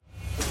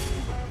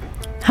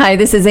Hi,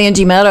 this is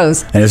Angie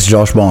Meadows. And it's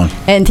Josh Bond.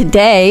 And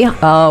today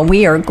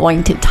we are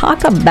going to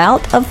talk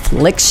about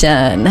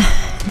affliction.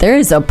 There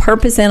is a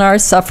purpose in our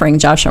suffering,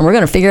 Josh, and we're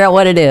going to figure out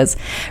what it is.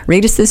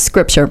 Read us this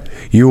scripture.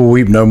 You will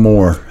weep no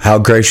more. How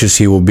gracious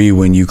he will be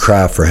when you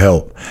cry for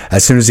help.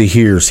 As soon as he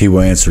hears, he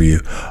will answer you.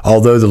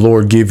 Although the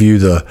Lord give you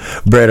the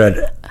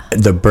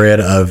bread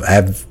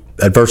of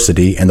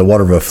adversity and the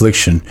water of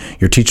affliction,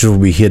 your teachers will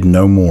be hidden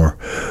no more.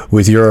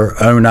 With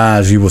your own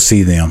eyes you will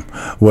see them.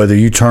 Whether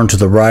you turn to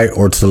the right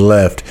or to the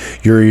left,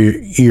 your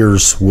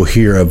ears will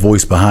hear a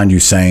voice behind you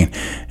saying,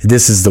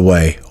 "This is the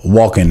way,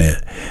 walk in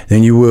it."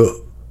 Then you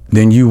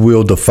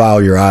will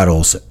defile your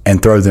idols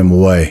and throw them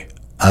away.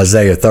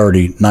 Isaiah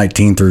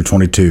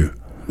 30:19-22.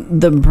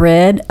 The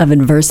bread of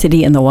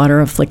adversity and the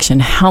water of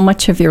affliction. How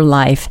much of your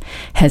life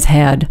has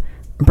had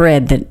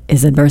bread that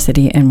is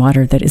adversity and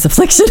water that is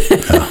affliction?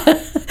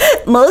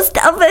 Most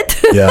of it.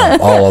 Yeah,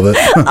 all of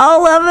it.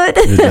 All of it.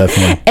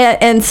 Definitely.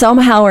 And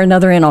somehow or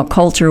another in our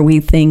culture, we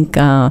think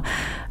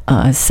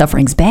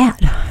suffering's bad.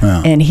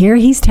 Yeah. And here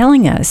he's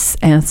telling us,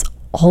 as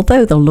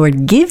although the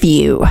Lord give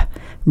you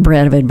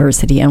bread of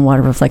adversity and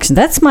water of affliction,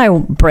 that's my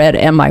bread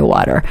and my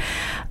water.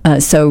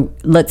 So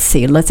let's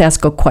see. Let's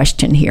ask a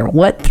question here.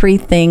 What three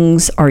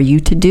things are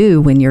you to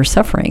do when you're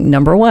suffering?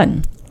 Number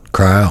one.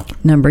 Cry out.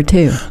 Number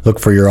two. Look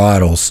for your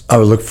idols.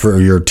 Oh, look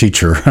for your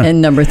teacher.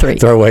 And number three.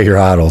 Throw away your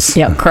idols.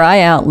 Yeah, cry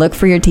out. Look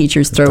for your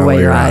teachers. Throw away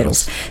your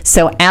idols.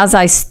 So as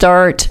I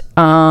start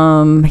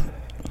getting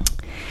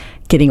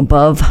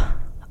above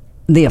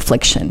the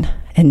affliction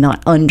and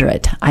not under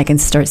it, I can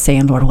start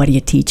saying, Lord, what are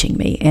you teaching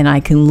me? And I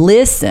can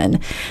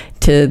listen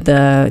to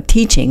the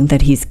teaching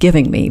that he's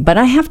giving me. But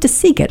I have to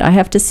seek it. I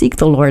have to seek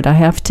the Lord. I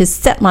have to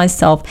set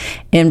myself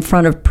in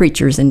front of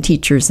preachers and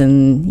teachers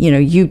and,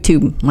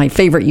 YouTube, my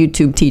favorite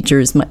YouTube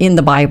teachers in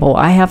the Bible.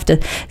 I have to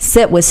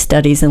sit with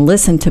studies and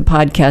listen to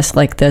podcasts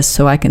like this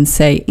so I can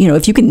say,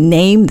 if you can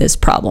name this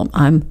problem,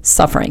 I'm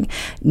suffering.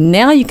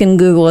 Now you can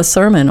Google a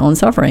sermon on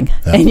suffering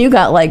and you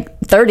got like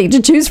 30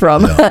 to choose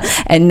from. Yeah.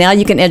 And now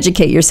you can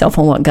educate yourself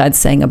on what God's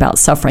saying about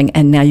suffering.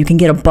 And now you can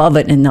get above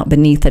it and not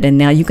beneath it. And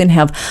now you can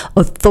have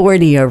authority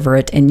over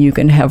it, and you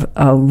can have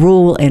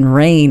rule and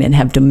reign and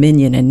have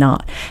dominion and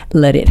not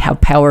let it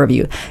have power of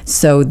you.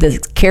 So the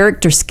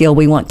character skill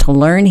we want to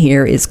learn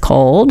here is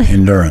called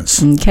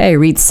endurance. Okay,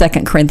 read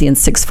 2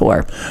 Corinthians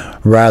 6:4.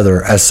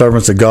 Rather, as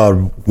servants of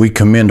God, we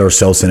commend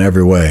ourselves in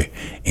every way,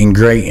 in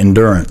great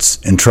endurance,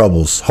 in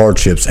troubles,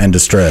 hardships, and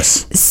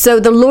distress. So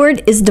the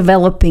Lord is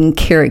developing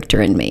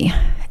character in me.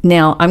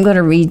 Now, I'm going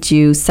to read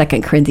you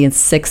 2 Corinthians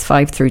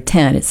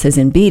 6:5-10. It says,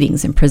 in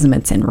beatings,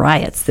 imprisonments, and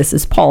riots. This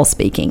is Paul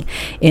speaking.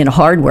 In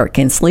hard work,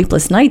 in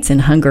sleepless nights, in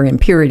hunger, in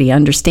purity,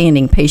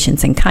 understanding,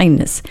 patience, and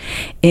kindness.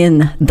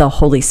 In the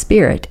Holy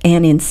Spirit,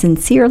 and in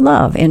sincere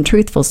love, and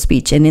truthful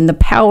speech, and in the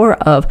power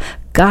of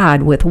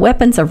God with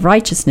weapons of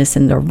righteousness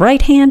in the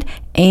right hand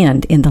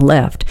and in the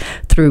left,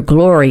 through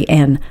glory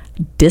and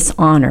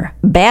dishonor,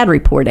 bad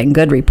report and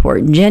good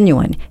report,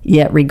 genuine,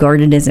 yet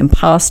regarded as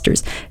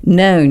impostors,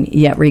 known,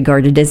 yet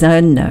regarded as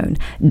unknown,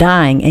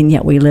 dying, and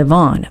yet we live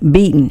on,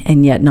 beaten,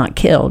 and yet not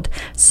killed,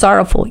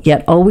 sorrowful,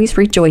 yet always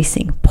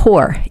rejoicing,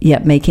 poor,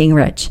 yet making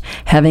rich,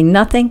 having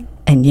nothing,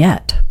 and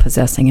yet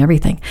possessing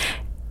everything.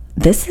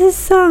 This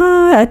is,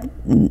 a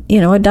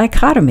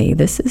dichotomy.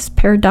 This is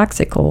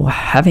paradoxical.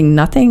 Having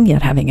nothing,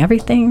 yet having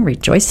everything.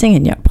 Rejoicing,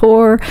 and yet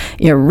poor.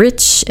 You're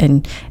rich,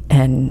 and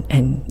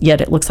yet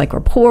it looks like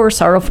we're poor.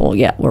 Sorrowful,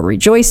 yet we're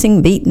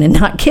rejoicing. Beaten, and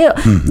not killed.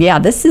 Yeah,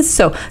 this is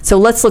so. So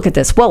let's look at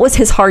this. What was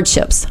his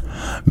hardships?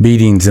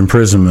 Beatings,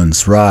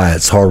 imprisonments,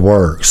 riots, hard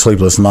work,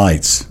 sleepless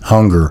nights,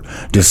 hunger,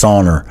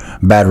 dishonor,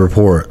 bad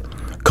report,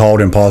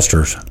 called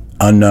impostors,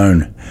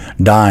 unknown,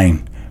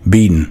 dying,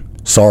 beaten,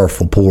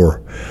 sorrowful,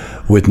 poor,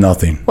 with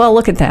nothing. Well,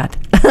 look at that.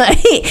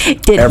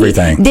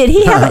 Everything. Did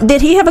he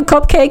have a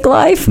cupcake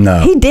life?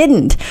 No. He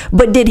didn't.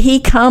 But did he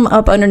come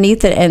up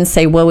underneath it and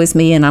say, woe is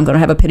me, and I'm going to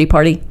have a pity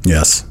party?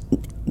 Yes.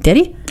 Did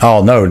he?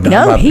 Oh, no.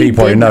 Not he pity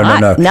party. did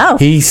not. No.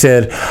 He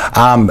said,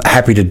 I'm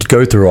happy to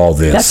go through all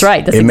this. That's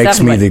right. That's it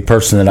exactly makes me the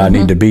person that I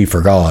need to be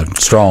for God,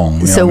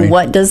 strong. So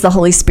what does the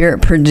Holy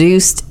Spirit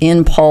produce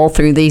in Paul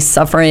through these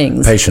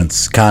sufferings?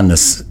 Patience,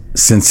 kindness,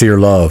 sincere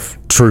love,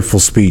 truthful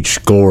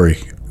speech, glory,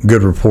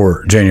 good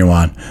report,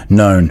 genuine,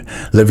 known,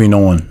 living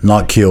on,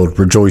 not killed,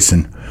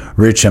 rejoicing,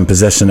 rich and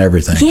possessing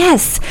everything.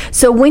 Yes.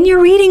 So when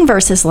you're reading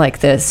verses like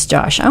this,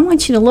 Josh, I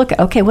want you to look at,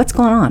 okay, what's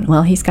going on?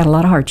 Well, he's got a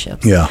lot of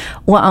hardships. Yeah.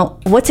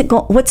 Well, what's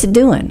it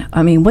doing?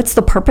 I mean, what's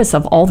the purpose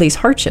of all these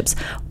hardships?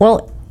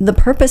 Well, the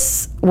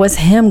purpose was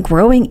him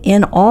growing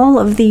in all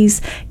of these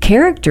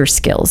character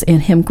skills,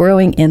 and him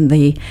growing in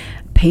the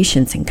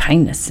patience and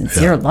kindness,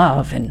 sincere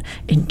love and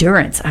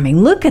endurance. I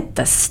mean, look at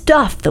the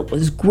stuff that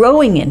was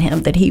growing in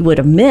him that he would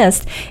have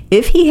missed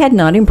if he had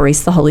not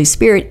embraced the Holy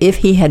Spirit, if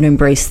he had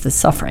embraced the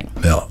suffering.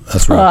 Yeah,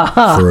 that's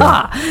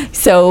right.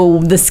 So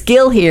the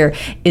skill here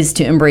is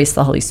to embrace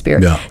the Holy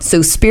Spirit. Yeah.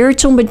 So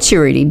spiritual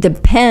maturity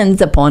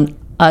depends upon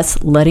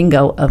us letting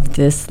go of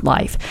this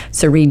life.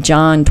 So read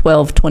John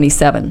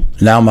 12:27.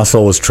 Now my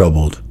soul is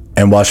troubled,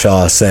 and what shall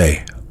I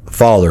say?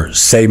 Father,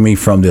 save me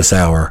from this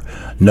hour.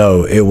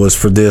 No, it was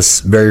for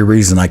this very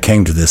reason I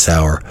came to this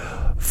hour.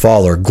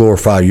 Father,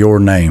 glorify your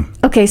name.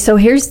 Okay, so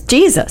here's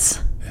Jesus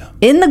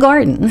in the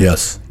garden.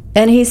 Yes.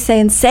 And he's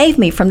saying, save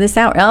me from this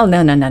hour. Oh,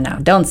 no.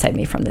 Don't save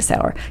me from this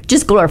hour.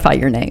 Just glorify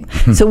your name.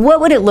 So what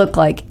would it look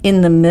like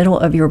in the middle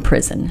of your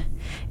prison,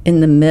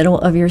 in the middle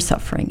of your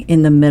suffering,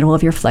 in the middle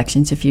of your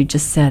afflictions, if you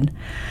just said,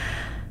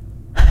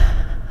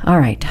 all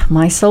right,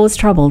 my soul is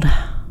troubled,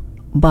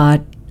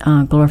 but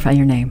glorify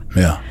your name.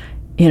 Yeah.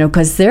 You know,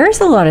 because there's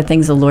a lot of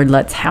things the Lord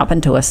lets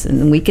happen to us,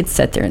 and we could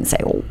sit there and say,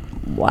 well,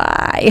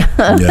 why?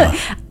 Yeah.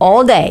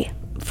 All day.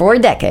 For a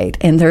decade,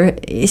 and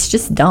it's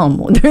just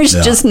dumb. There's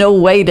just no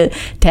way to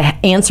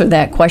answer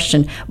that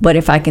question. But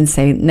if I can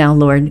say, now,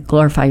 Lord,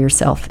 glorify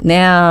yourself.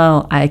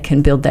 Now I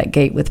can build that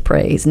gate with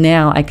praise.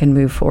 Now I can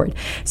move forward.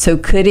 So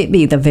could it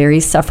be the very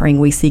suffering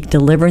we seek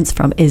deliverance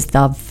from is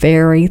the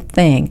very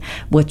thing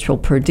which will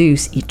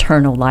produce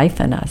eternal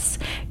life in us?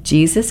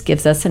 Jesus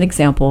gives us an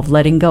example of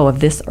letting go of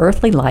this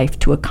earthly life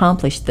to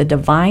accomplish the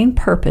divine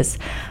purpose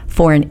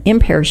for an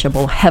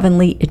imperishable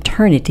heavenly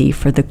eternity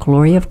for the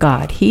glory of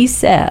God. He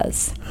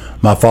says,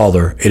 my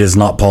Father, it is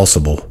not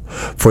possible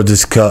for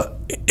this cup.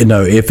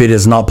 No, if it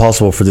is not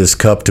possible for this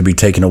cup to be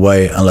taken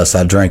away unless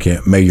I drink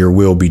it, may your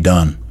will be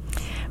done.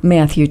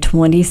 Matthew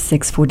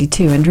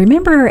 26:42. And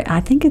remember,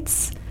 I think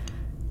it's,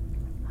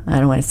 I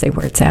don't want to say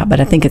where it's at, but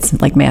I think it's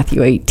like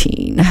Matthew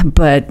 18.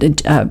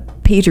 But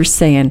Peter's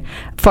saying,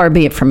 far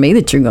be it from me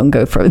that you're going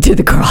to go to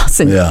the cross.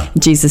 And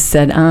Jesus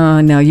said, oh,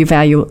 no, you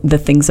value the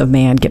things of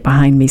man. Get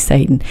behind me,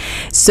 Satan.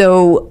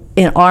 So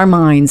in our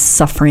minds,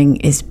 suffering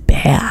is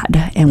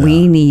bad, and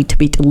we need to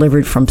be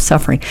delivered from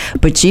suffering.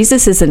 But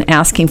Jesus isn't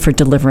asking for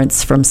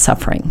deliverance from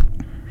suffering.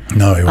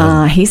 No, he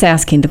wasn't. He's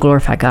asking to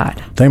glorify God.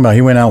 Think about it.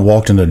 He went out and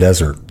walked in the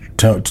desert.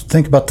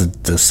 Think about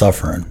the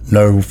suffering.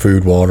 No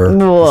food, water, just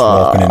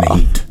walking in the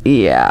heat.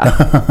 Yeah.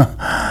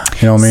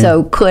 You know what I mean?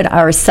 So could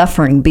our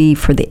suffering be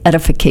for the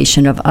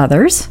edification of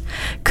others?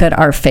 Could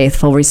our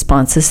faithful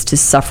responses to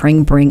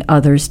suffering bring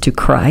others to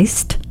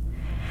Christ?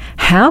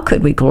 How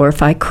could we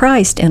glorify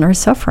Christ in our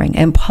suffering?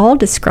 And Paul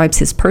describes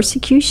his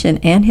persecution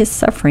and his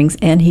sufferings,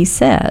 and he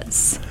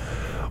says,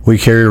 we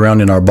carry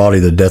around in our body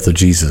the death of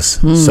Jesus,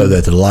 so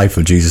that the life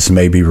of Jesus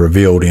may be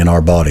revealed in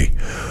our body.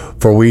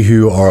 For we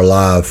who are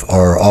alive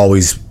are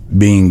always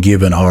being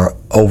given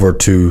over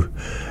to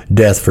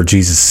death for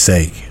Jesus'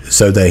 sake,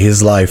 so that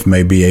his life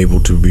may be able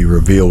to be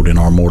revealed in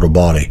our mortal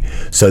body.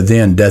 So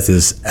then death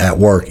is at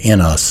work in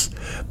us,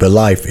 but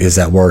life is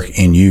at work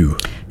in you.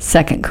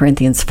 2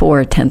 Corinthians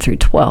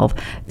 4:10-12.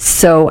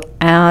 So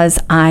as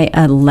I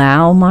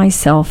allow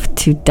myself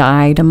to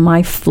die to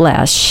my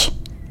flesh,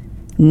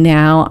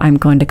 now I'm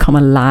going to come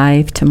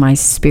alive to my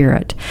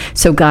spirit.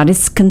 So God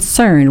is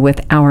concerned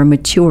with our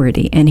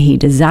maturity, and he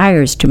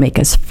desires to make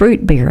us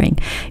fruit-bearing.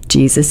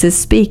 Jesus is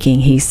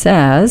speaking. He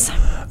says,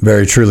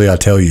 very truly I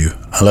tell you,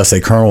 unless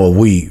a kernel of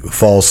wheat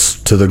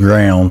falls to the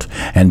ground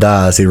and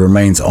dies, it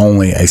remains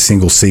only a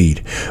single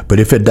seed.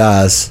 But if it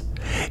dies,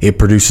 it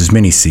produces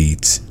many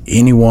seeds.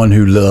 Anyone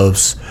who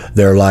loves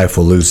their life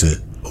will lose it,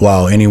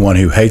 while anyone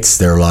who hates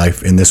their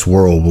life in this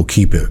world will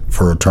keep it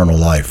for eternal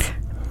life.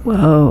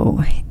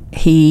 Whoa.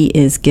 He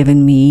is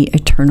giving me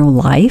eternal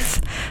life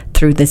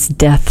through this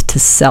death to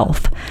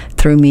self.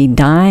 Through me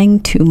dying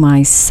to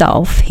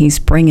myself, he's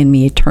bringing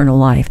me eternal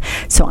life.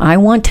 So I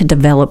want to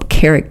develop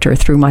character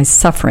through my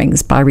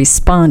sufferings by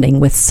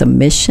responding with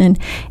submission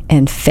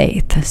and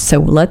faith. So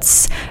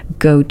let's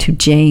go to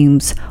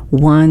James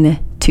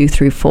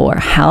 1:2-4.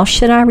 How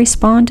should I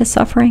respond to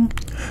suffering?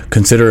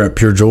 Consider it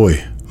pure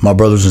joy, my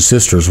brothers and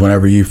sisters,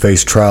 whenever you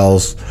face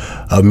trials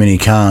of many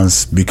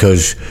kinds,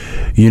 because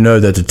you know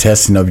that the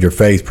testing of your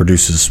faith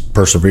produces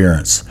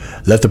perseverance.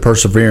 Let the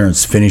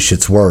perseverance finish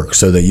its work,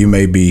 so that you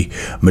may be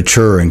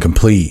mature and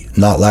complete,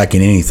 not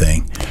lacking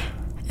anything.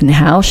 And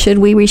how should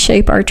we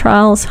reshape our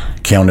trials?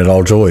 Count it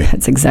all joy.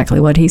 That's exactly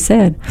what he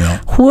said. Yeah.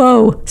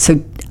 Whoa.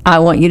 So I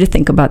want you to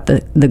think about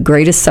the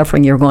greatest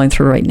suffering you're going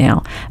through right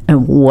now,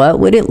 and what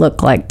would it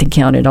look like to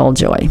count it all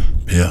joy?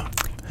 Yeah.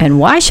 And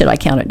why should I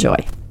count it joy?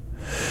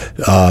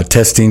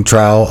 Testing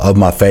trial of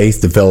my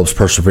faith develops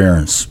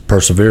perseverance.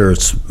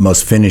 Perseverance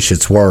must finish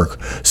its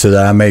work, so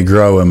that I may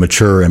grow and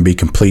mature and be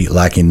complete,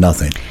 lacking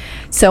nothing.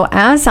 So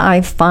as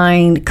I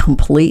find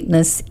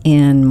completeness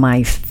in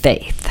my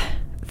faith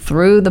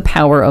through the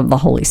power of the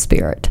Holy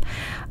Spirit,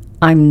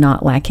 I'm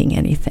not lacking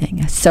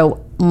anything.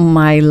 So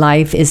my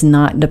life is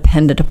not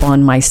dependent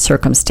upon my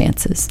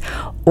circumstances,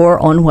 or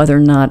on whether or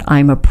not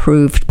I'm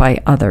approved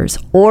by others,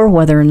 or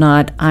whether or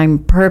not I'm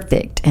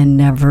perfect and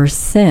never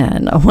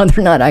sin, or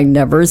whether or not I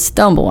never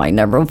stumble, I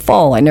never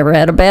fall, I never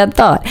had a bad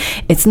thought.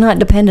 It's not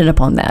dependent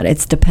upon that.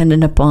 It's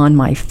dependent upon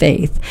my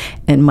faith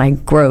and my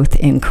growth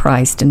in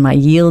Christ and my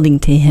yielding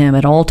to him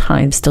at all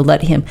times, to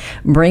let him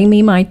bring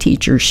me my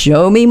teacher,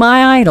 show me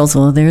my idols.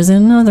 Well, there's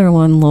another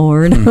one,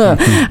 Lord.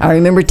 I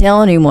remember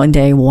telling him one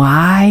day,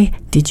 why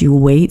did you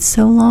wait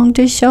so long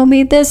to show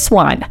me this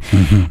one?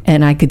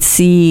 And I could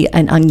see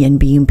an onion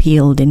being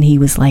peeled, and he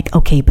was like,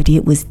 okay, but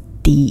it was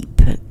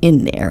deep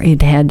in there.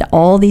 It had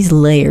all these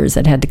layers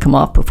that had to come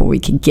off before we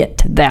could get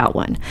to that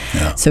one.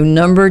 Yeah. So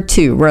number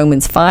 2,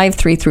 Romans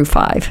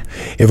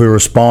 5:3-5. If we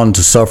respond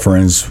to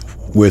sufferings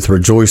with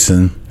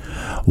rejoicing,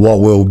 what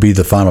will be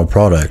the final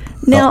product?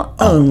 Now,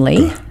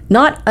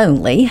 not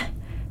only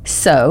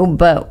so,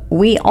 but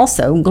we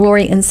also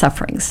glory in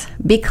sufferings,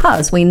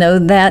 because we know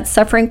that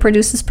suffering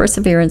produces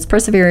perseverance,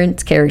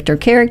 perseverance,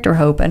 character,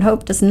 hope, and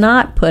hope does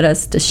not put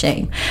us to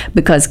shame,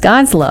 because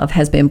God's love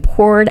has been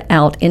poured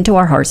out into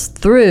our hearts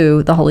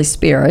through the Holy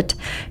Spirit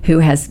who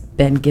has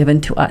been given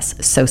to us.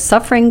 So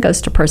suffering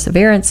goes to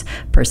perseverance,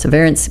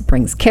 perseverance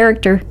brings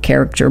character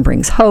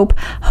brings hope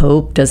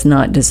does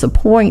not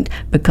disappoint,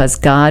 because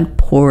God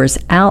pours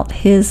out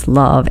his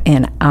love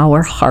in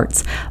our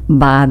hearts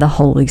by the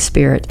Holy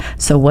Spirit.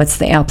 So what's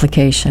the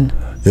application?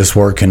 This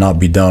work cannot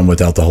be done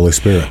without the Holy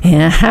Spirit.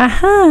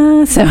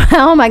 So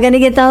how am I going to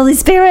get the Holy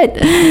Spirit?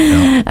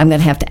 Yeah. I'm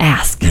going to have to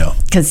ask. Yeah.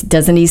 Because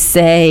doesn't he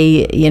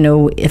say,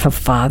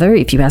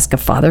 if you ask a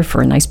father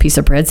for a nice piece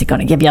of bread, is he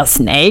going to give you a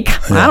snake?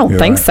 Yeah, I don't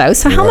think right. so.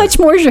 So You're how right. much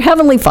more is your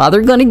heavenly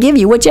Father going to give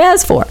you what you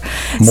ask for?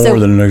 More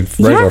than a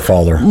regular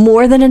father.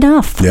 More than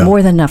enough. Yeah.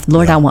 More than enough.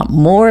 Lord, I want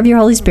more of your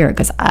Holy Spirit,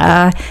 because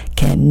I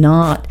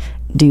cannot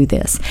do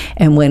this.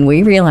 And when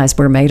we realize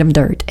we're made of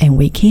dirt and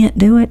we can't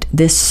do it,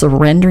 this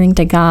surrendering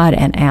to God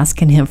and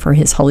asking him for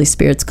his Holy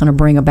Spirit's going to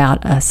bring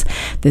about us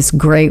this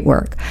great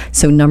work.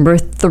 So number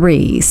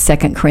 3, 2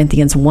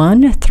 Corinthians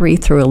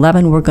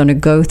 1:3-11, we're going to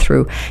go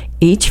through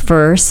each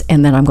verse,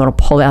 and then I'm going to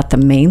pull out the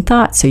main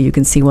thought so you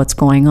can see what's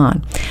going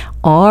on.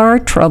 Are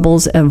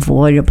troubles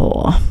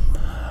avoidable?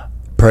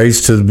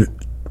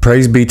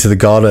 Praise be to the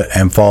God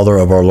and Father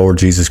of our Lord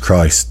Jesus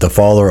Christ, the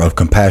Father of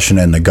compassion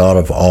and the God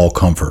of all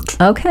comfort.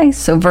 Okay,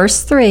 so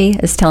verse 3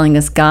 is telling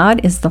us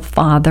God is the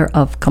Father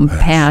of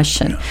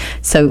compassion. Yeah.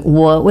 So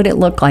what would it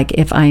look like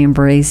if I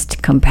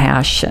embraced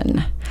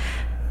compassion?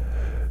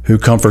 Who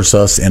comforts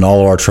us in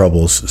all our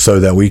troubles, so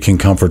that we can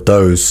comfort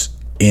those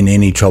in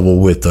any trouble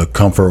with the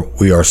comfort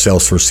we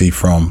ourselves receive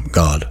from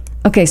God.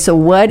 Okay, so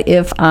what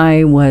if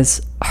I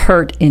was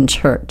hurt in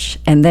church,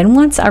 and then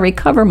once I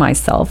recover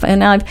myself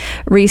and I've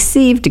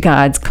received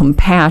God's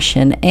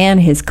compassion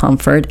and his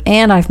comfort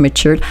and I've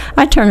matured,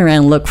 I turn around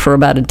and look for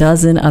about a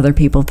dozen other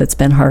people that's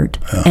been hurt,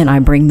 and I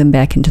bring them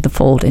back into the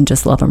fold and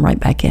just love them right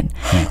back in.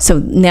 So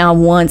now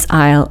once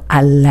I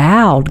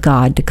allowed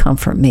God to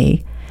comfort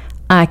me,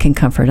 I can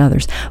comfort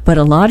others. But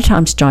a lot of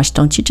times, Josh,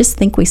 don't you just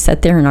think we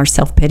sit there in our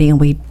self-pity and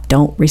we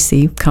don't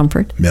receive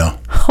comfort? Yeah.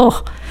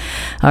 Oh,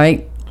 all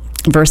right.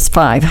 Verse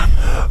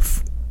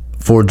 5.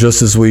 For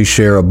just as we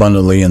share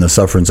abundantly in the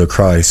sufferings of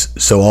Christ,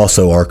 so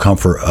also our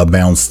comfort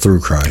abounds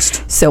through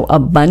Christ. So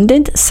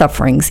abundant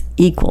sufferings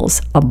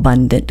equals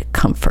abundant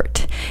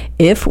comfort.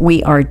 If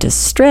we are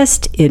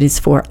distressed, it is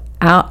for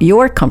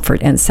your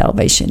comfort and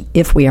salvation.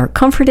 If we are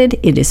comforted,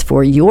 it is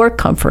for your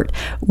comfort,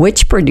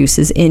 which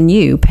produces in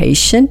you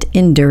patient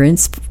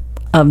endurance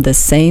of the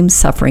same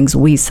sufferings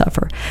we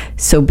suffer.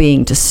 So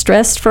being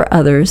distressed for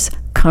others,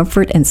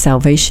 comfort and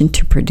salvation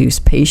to produce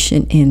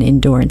patience and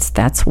endurance.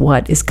 That's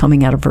what is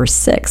coming out of verse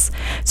 6.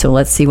 So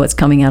let's see what's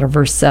coming out of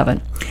verse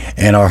 7.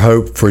 And our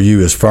hope for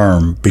you is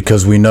firm,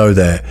 because we know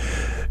that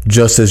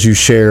just as you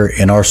share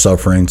in our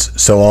sufferings,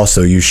 so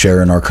also you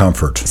share in our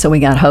comfort. So we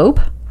got hope,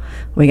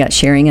 we got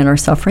sharing in our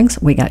sufferings,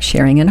 we got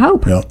sharing in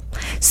hope. Yep.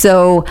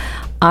 So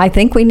I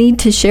think we need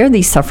to share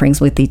these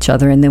sufferings with each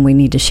other, and then we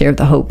need to share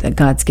the hope that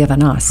God's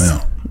given us.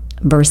 Yeah.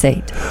 Verse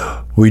 8.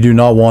 We do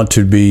not want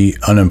to be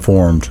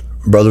uninformed,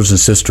 brothers and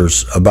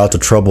sisters, about the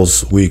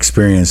troubles we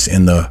experience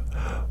in the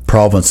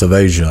province of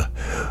Asia.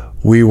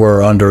 We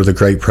were under the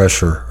great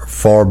pressure,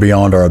 far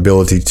beyond our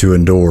ability to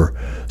endure,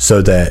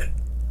 so that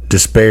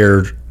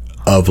despaired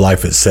of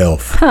life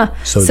itself.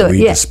 So that we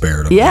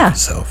despaired of life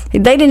itself. They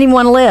didn't even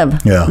want to live.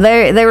 Yeah.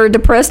 They were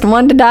depressed and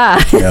wanted to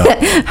die.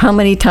 Yeah. How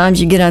many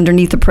times you get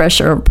underneath the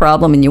pressure of a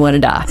problem and you want to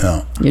die?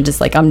 Yeah. You're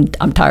just like, I'm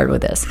tired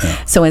with this.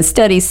 Yeah. So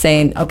instead he's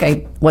saying,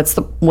 okay, what's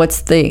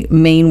the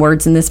main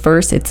words in this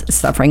verse? It's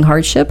suffering,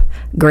 hardship,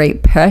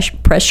 great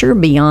pressure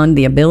beyond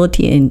the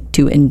ability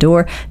to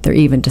endure. They're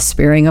even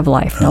despairing of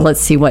life. Now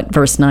let's see what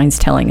verse 9 is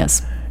telling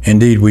us.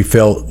 Indeed, we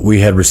felt we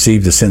had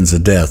received the sentence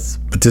of death,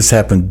 but this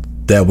happened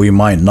that we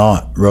might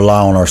not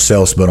rely on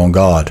ourselves but on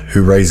God,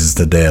 who raises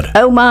the dead.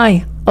 Oh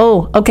my.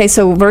 Oh, okay.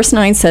 So verse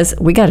 9 says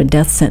we got a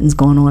death sentence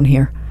going on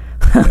here.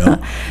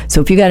 Yeah.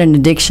 So if you got an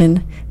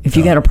addiction, if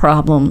you got a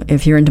problem,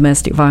 if you're in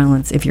domestic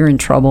violence, if you're in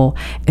trouble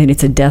and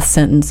it's a death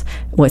sentence,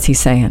 what's he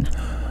saying?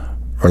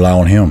 Rely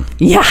on him.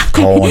 Yeah.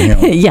 Call on him.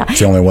 Yeah. It's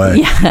the only way.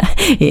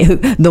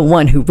 Yeah. The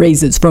one who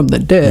raises from the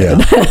dead.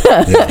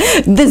 Yeah.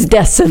 Yeah. This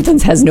death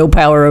sentence has no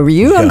power over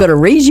you. I'm going to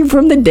raise you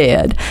from the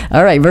dead.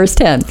 All right. Verse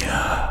 10.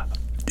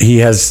 He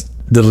has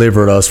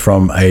delivered us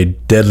from a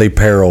deadly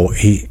peril,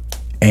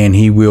 and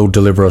he will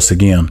deliver us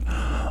again.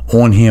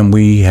 On him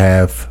we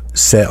have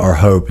set our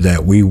hope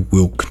that we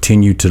will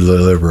continue to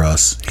deliver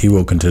us. He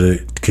will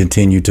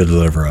continue to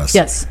deliver us.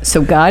 Yes.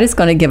 So God is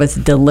going to give us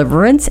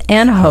deliverance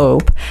and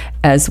hope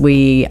as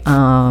we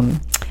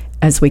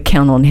as we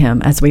count on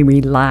him, as we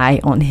rely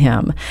on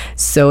him.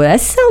 So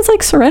that sounds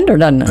like surrender,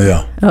 doesn't it?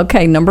 Yeah.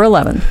 Okay, number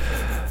 11.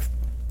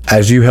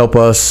 As you help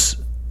us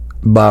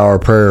by our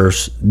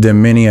prayers,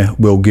 then many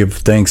will give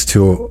thanks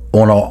to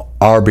on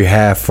our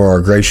behalf for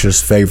our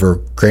gracious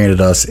favor granted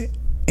us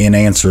in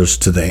answers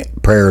to the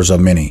prayers of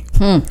many.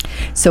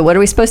 So what are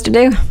we supposed to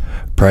do?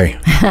 Pray.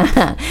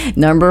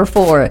 Number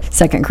 4,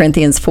 2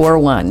 Corinthians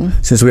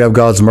 4:1. Since we have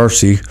God's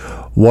mercy,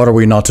 what are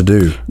we not to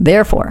do?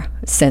 Therefore,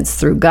 since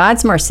through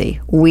God's mercy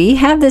we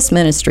have this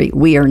ministry,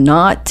 we are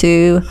not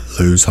to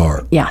Lose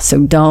heart. Yeah,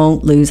 so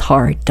don't lose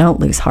heart. Don't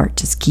lose heart.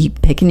 Just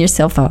keep picking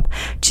yourself up.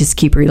 Just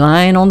keep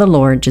relying on the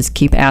Lord. Just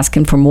keep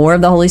asking for more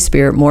of the Holy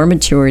Spirit, more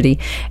maturity,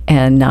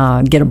 and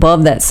get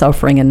above that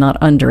suffering and not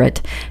under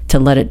it to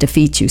let it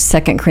defeat you.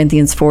 2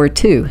 Corinthians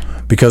 4:2.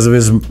 Because of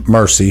his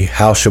mercy,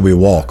 how should we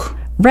walk?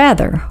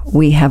 Rather,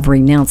 we have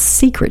renounced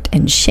secret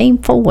and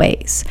shameful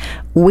ways.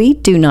 We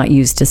do not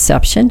use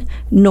deception,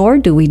 nor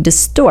do we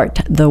distort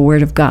the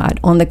word of God.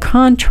 On the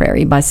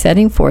contrary, by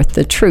setting forth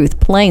the truth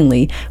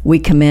plainly, we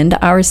commend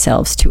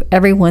ourselves to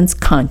everyone's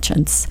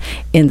conscience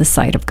in the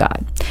sight of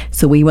God.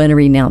 So we want to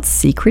renounce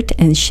secret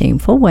and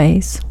shameful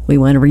ways. We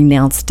want to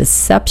renounce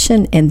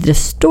deception and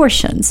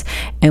distortions,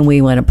 and we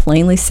want to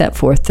plainly set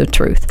forth the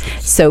truth.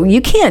 So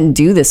you can't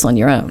do this on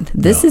your own.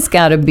 This has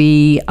got to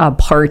be a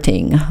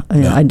parting,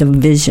 a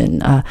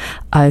division,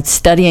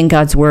 studying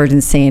God's word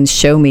and saying,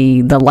 show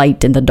me the light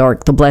and the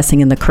dark, the blessing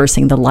and the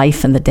cursing, the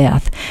life and the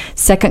death.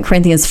 2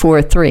 Corinthians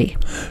 4:3.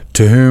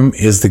 To whom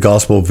is the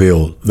gospel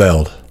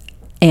veiled?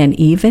 And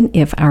even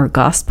if our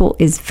gospel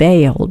is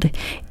veiled,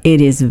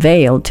 it is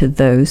veiled to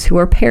those who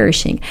are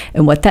perishing.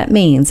 And what that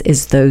means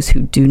is those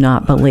who do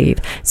not believe.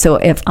 So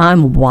if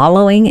I'm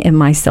wallowing in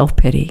my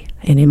self-pity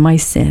and in my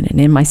sin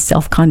and in my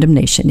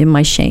self-condemnation, in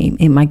my shame,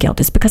 in my guilt,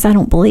 it's because I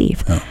don't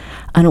believe. Oh.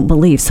 I don't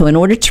believe. So in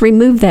order to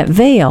remove that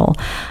veil,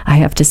 I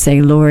have to say,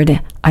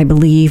 Lord, I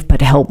believe,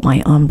 but help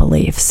my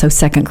unbelief. So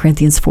 2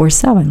 Corinthians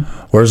 4:7.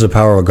 Where's the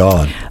power of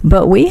God?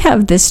 But we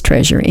have this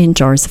treasure in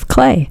jars of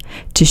clay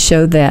to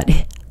show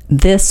that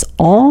this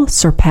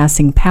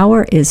all-surpassing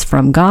power is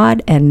from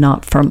God and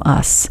not from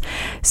us.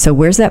 So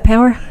where's that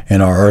power? In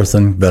our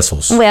earthen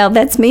vessels. Well,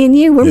 that's me and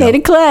you. We're made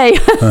of clay.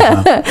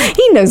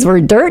 He knows we're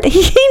dirt.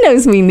 He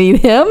knows we need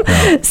him.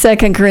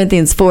 2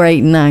 Corinthians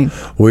 4:8-9.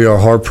 We are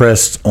hard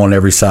pressed on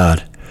every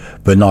side,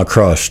 but not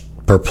crushed,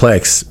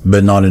 perplexed,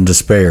 but not in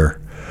despair,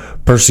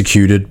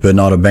 persecuted, but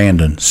not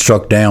abandoned,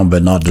 struck down,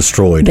 but not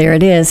destroyed. There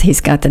it is.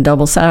 He's got the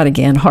double side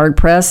again. Hard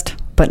pressed,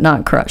 but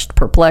not crushed,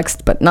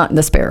 perplexed, but not in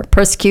despair,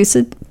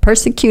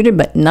 persecuted,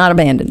 but not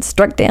abandoned,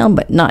 struck down,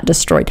 but not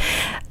destroyed.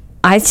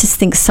 I just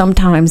think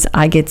sometimes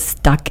I get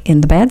stuck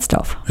in the bad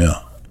stuff. Yeah.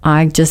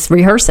 I just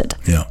rehearse it.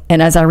 Yeah.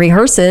 And as I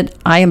rehearse it,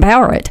 I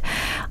empower it.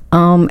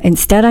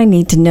 Instead, I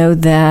need to know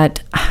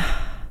that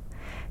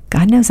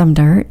God knows I'm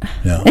dirt.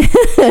 Yeah.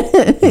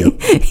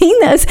 He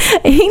knows.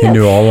 He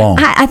knew all along.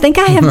 I think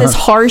I have this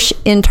harsh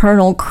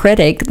internal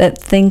critic that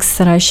thinks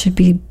that I should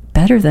be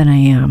better than I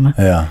am.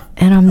 Yeah.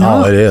 And I'm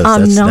not. Oh, it is.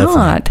 I'm That's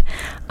not. Definitely.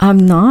 I'm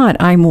not.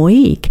 I'm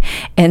weak.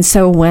 And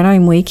so when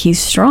I'm weak, he's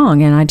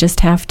strong. And I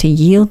just have to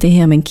yield to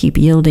him and keep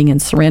yielding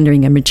and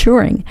surrendering and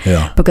maturing.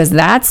 Yeah. Because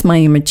that's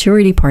my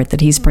immaturity part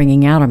that he's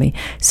bringing out of me.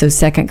 So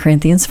 2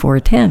 Corinthians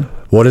 4:10.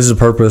 What is the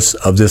purpose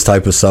of this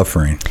type of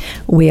suffering?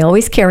 We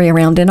always carry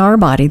around in our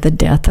body the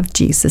death of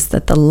Jesus,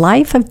 that the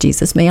life of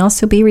Jesus may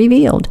also be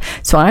revealed.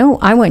 So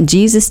I want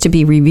Jesus to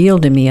be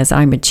revealed in me as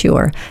I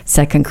mature.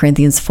 2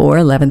 Corinthians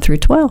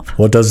 4:11-12.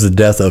 What does the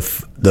death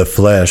of the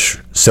flesh,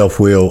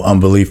 self-will,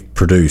 unbelief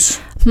produce?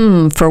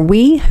 For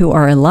we who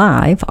are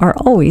alive are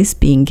always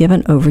being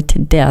given over to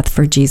death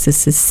for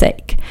Jesus'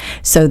 sake,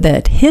 so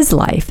that his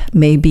life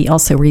may be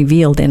also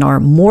revealed in our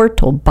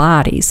mortal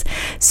bodies.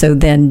 So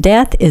then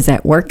death is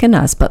at work in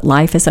us, but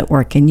life is at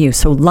work in you.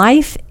 So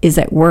life is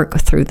at work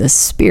through the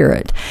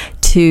Spirit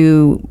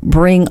to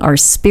bring our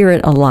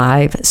spirit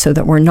alive so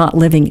that we're not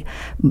living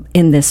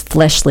in this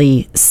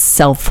fleshly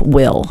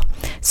self-will.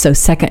 So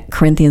 2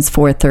 Corinthians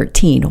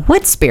 4:13,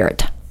 what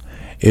spirit?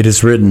 It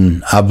is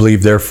written, I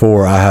believe,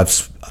 therefore I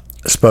have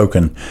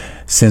spoken.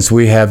 Since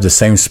we have the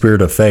same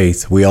spirit of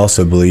faith, we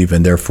also believe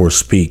and therefore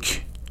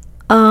speak.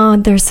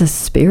 There's a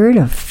spirit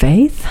of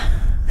faith?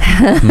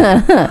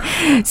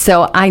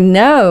 So I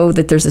know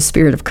that there's a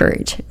spirit of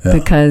courage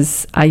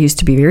because I used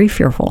to be very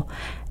fearful,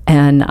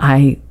 and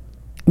I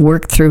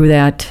worked through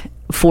that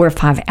 4 or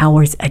 5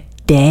 hours a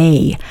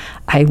day.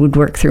 I would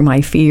work through my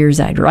fears.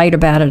 I'd write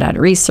about it. I'd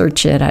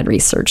research it. I'd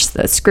research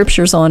the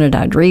scriptures on it.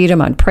 I'd read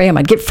them. I'd pray them.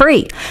 I'd get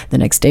free. The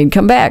next day I'd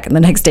come back, and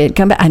the next day I'd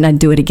come back, and I'd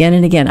do it again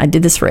and again. I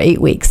did this for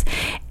 8 weeks.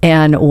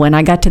 And when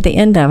I got to the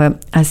end of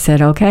it, I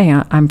said, okay,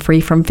 I'm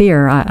free from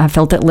fear. I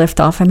felt it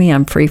lift off of me.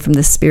 I'm free from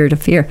the spirit of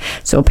fear.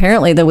 So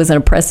apparently there was an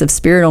oppressive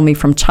spirit on me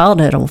from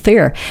childhood of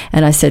fear.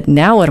 And I said,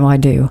 now what do I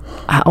do?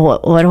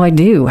 What do I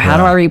do? How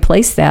do I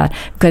replace that?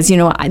 Because,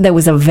 there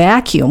was a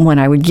vacuum when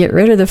I would get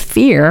rid of the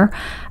fear.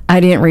 I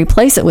didn't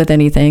replace it with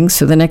anything,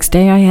 so the next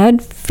day I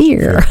had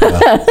fear.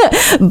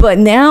 But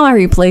now I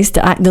replaced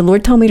it. The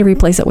Lord told me to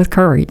replace it with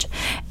courage.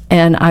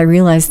 And I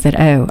realized that,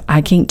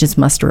 I can't just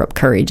muster up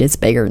courage. It's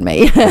bigger than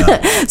me.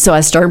 Yeah. So I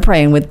started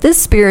praying with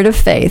this spirit of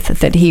faith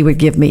that he would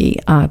give me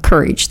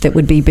courage that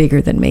would be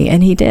bigger than me.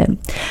 And he did.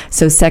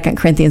 So 2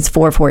 Corinthians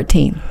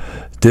 4:14.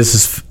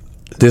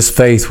 This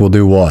faith will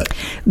do what?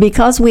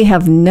 Because we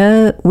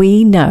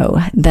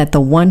know that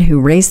the one who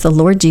raised the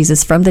Lord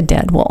Jesus from the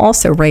dead will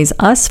also raise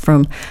us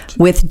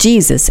with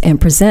Jesus and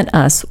present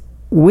us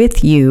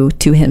with you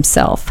to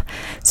himself.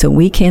 So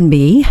we can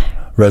be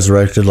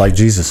resurrected like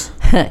Jesus.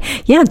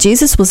 Yeah,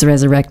 Jesus was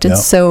resurrected,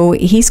 so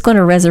he's going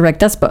to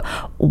resurrect us. But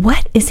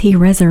what is he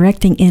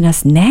resurrecting in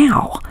us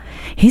now?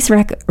 He's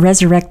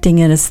resurrecting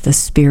in us the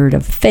spirit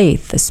of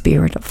faith, the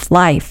spirit of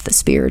life, the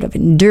spirit of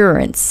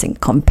endurance and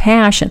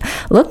compassion.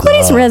 Look what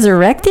he's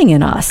resurrecting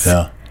in us.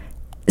 Yeah.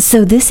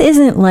 So this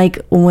isn't like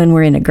when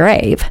we're in a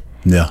grave.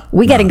 Yeah.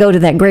 We got to go to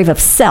that grave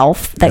of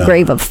self, that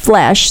grave of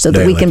flesh, so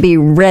that we can be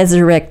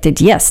resurrected,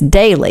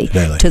 daily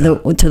to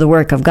the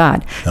work of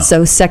God. Yeah.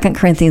 So 2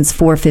 Corinthians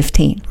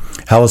 4:15.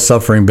 How is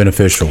suffering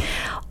beneficial?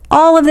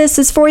 All of this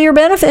is for your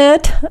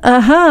benefit,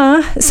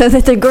 so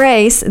that the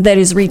grace that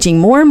is reaching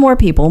more and more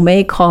people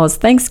may cause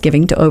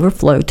thanksgiving to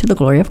overflow to the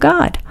glory of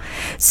God.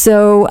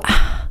 So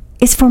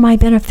it's for my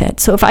benefit.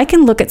 So if I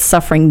can look at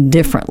suffering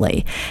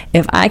differently,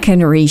 if I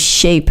can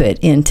reshape it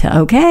into,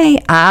 okay,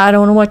 I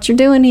don't know what you're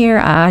doing here.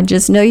 I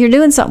just know you're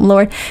doing something,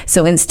 Lord.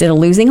 So instead of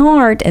losing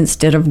heart,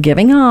 instead of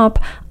giving up,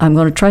 I'm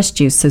going to trust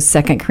you. So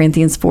 2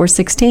 Corinthians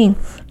 4:16.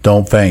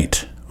 Don't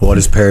faint. What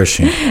is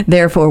perishing?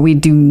 Therefore, we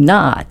do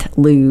not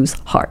lose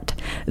heart.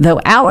 Though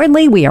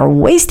outwardly we are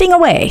wasting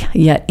away,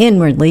 yet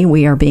inwardly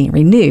we are being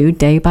renewed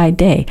day by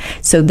day.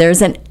 So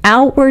there's an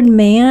outward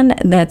man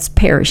that's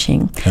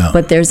perishing,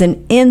 but there's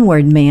an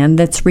inward man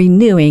that's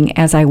renewing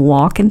as I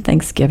walk in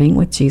thanksgiving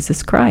with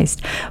Jesus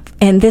Christ.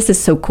 And this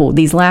is so cool.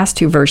 These last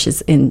two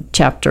verses in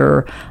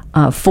chapter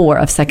 4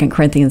 of 2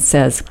 Corinthians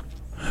says,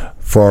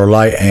 For our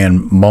light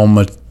and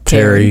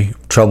momentary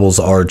troubles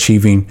are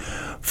achieving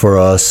for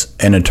us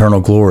an eternal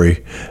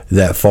glory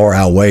that far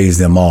outweighs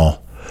them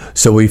all.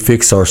 So we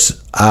fix our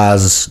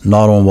eyes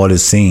not on what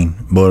is seen,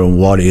 but on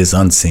what is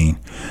unseen,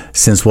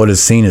 since what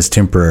is seen is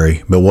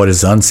temporary, but what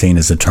is unseen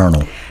is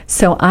eternal.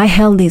 So I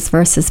held these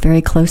verses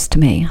very close to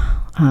me.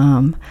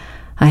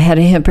 I had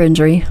a hip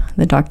injury.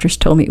 The doctors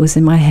told me it was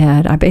in my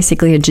head. I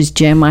basically had just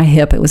jammed my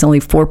hip. It was only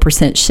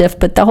 4% shift,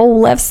 but the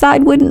whole left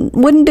side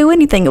wouldn't do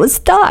anything. It was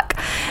stuck.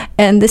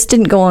 And this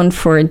didn't go on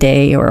for a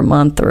day or a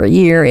month or a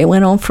year. It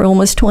went on for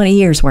almost 20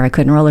 years where I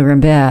couldn't roll over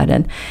in bed.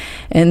 And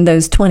in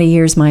those 20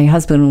 years, my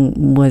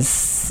husband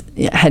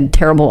had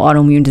terrible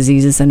autoimmune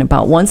diseases, and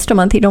about once a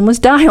month he'd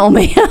almost die on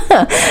me.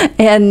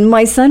 And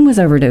my son was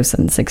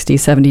overdosing 60,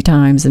 70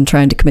 times and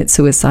trying to commit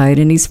suicide.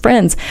 And his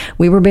friends,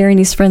 we were burying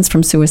his friends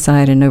from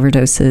suicide and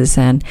overdoses,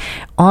 and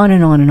on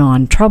and on and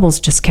on. Troubles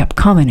just kept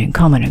coming and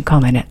coming and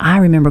coming. And I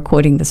remember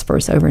quoting this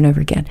verse over and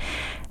over again.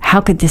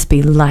 How could this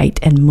be light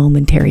and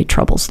momentary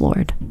troubles,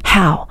 Lord?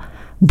 How?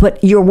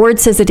 But your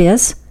word says it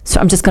is, so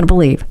I'm just going to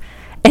believe.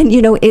 And,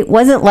 it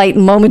wasn't light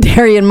and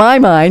momentary in my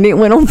mind. It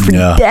went on for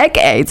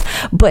decades.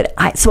 But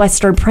I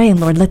started praying,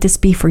 Lord, let this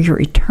be for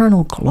your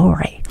eternal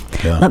glory.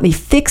 Yeah. Let me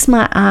fix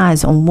my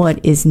eyes on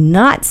what is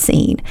not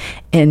seen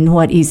and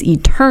what is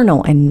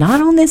eternal and not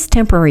on this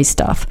temporary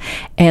stuff.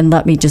 And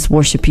let me just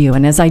worship you.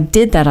 And as I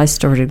did that, I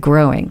started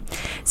growing.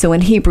 So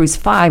in Hebrews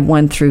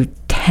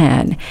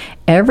 5:1-10,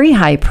 every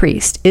high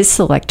priest is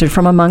selected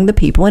from among the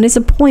people and is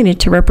appointed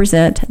to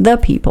represent the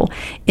people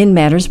in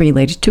matters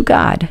related to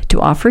God, to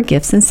offer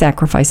gifts and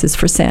sacrifices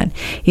for sin.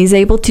 He's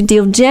able to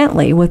deal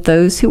gently with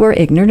those who are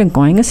ignorant and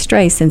going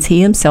astray, since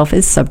he himself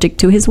is subject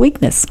to his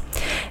weakness.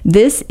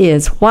 This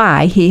is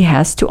why he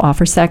has to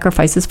offer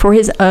sacrifices for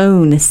his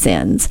own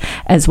sins,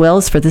 as well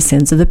as for the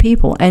sins of the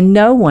people. And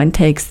no one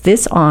takes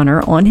this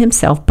honor on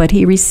himself, but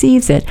he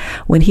receives it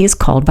when he is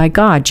called by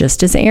God,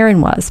 just as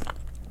Aaron was.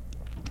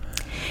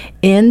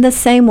 In the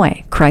same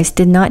way, Christ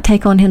did not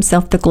take on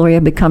himself the glory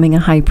of becoming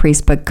a high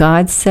priest, but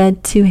God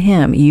said to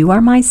him, "You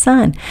are my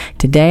son.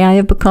 Today I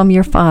have become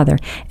your father."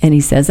 And he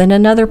says in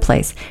another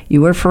place,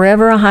 "You are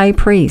forever a high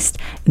priest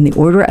in the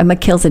order of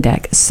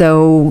Melchizedek."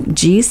 So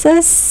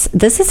Jesus,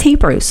 this is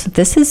Hebrews.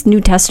 This is New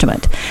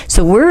Testament.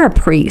 So we're a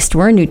priest.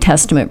 We're a New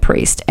Testament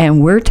priest, and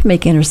we're to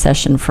make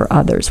intercession for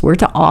others. We're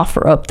to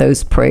offer up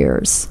those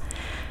prayers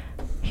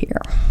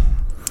here.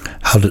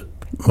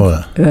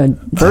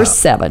 Verse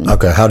 7.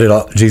 Okay, how did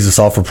Jesus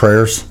offer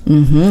prayers?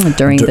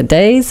 During the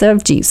days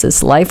of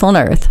Jesus' life on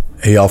earth.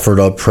 He offered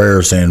up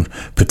prayers and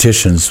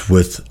petitions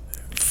with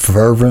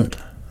fervent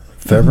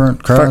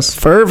cries?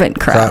 Fervent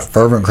cries.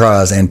 Fervent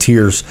cries and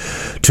tears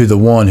to the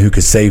one who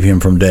could save him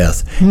from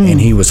death. And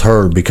he was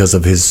heard because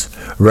of his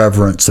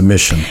reverent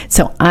submission.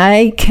 So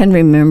I can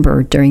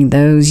remember during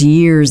those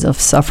years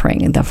of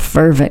suffering, the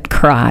fervent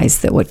cries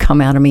that would come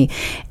out of me.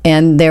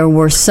 And there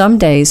were some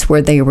days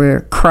where they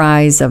were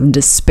cries of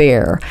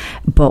despair.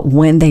 But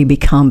when they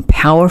become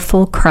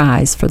powerful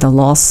cries for the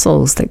lost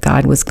souls that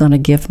God was going to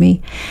give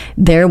me,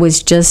 there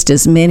was just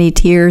as many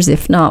tears,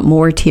 if not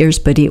more tears,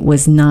 but it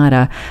was not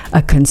a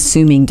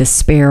consuming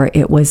despair.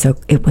 It was a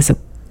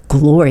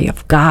glory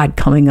of God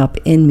coming up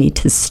in me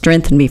to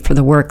strengthen me for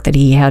the work that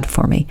he had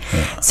for me.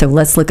 Yeah. So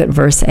let's look at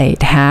verse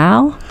 8.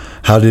 How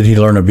did he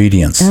learn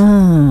obedience?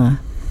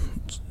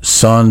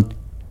 Son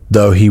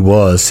though he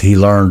was, he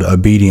learned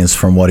obedience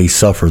from what he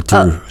suffered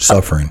through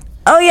suffering.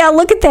 Oh, yeah,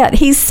 look at that.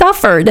 He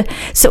suffered.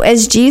 So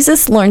as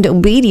Jesus learned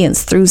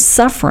obedience through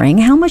suffering,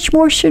 how much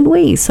more should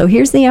we? So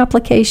here's the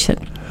application.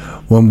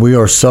 When we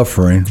are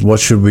suffering, what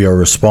should be our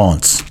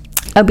response?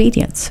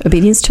 Obedience.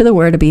 Obedience to the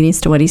word,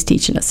 obedience to what he's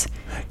teaching us.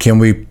 Can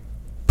we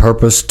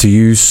purpose to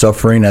use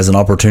suffering as an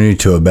opportunity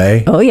to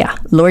obey? Oh, yeah.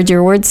 Lord,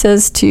 your word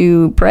says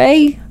to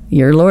pray.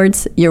 Your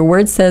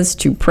word says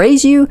to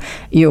praise you.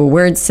 Your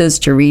word says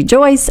to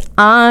rejoice.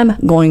 I'm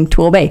going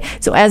to obey.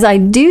 So as I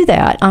do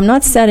that, I'm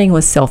not setting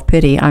with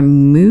self-pity.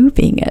 I'm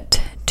moving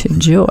it to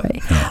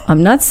joy.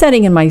 I'm not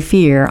setting in my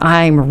fear.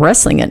 I'm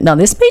wrestling it. Now,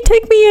 this may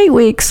take me 8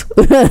 weeks.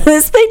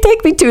 This may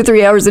take me 2 or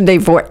 3 hours a day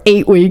for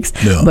 8 weeks,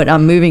 but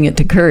I'm moving it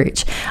to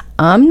courage.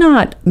 I'm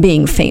not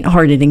being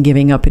faint-hearted and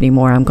giving up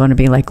anymore. I'm going to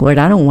be like, Lord,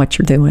 I don't know what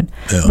you're doing,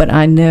 but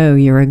I know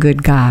you're a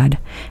good God,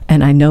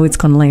 and I know it's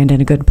going to land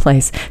in a good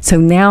place. So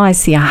now I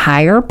see a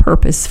higher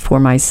purpose for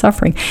my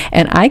suffering,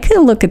 and I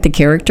can look at the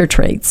character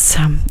traits,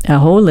 a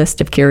whole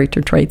list of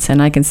character traits,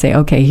 and I can say,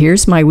 okay,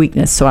 here's my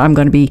weakness, so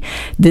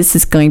this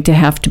is going to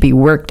have to be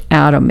worked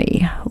out of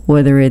me,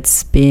 whether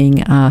it's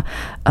being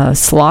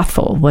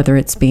slothful, whether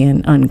it's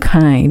being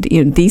unkind.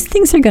 These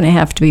things are going to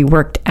have to be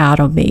worked out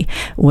of me,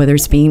 whether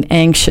it's being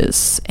anxious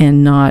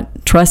and not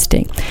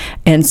trusting.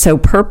 And so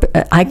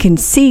I can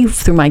see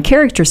through my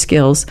character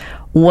skills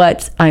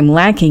what I'm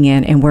lacking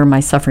in and where my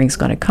suffering is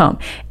going to come.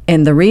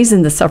 And the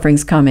reason the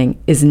suffering's coming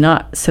is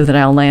not so that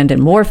I'll land in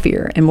more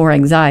fear and more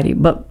anxiety,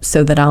 but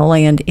so that I'll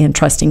land in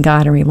trusting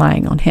God and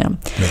relying on him.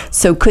 Yeah.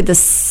 So could the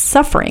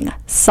suffering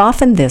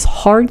soften this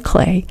hard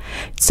clay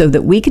so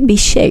that we could be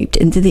shaped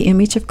into the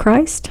image of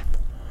Christ?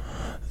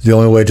 The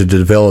only way to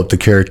develop the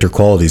character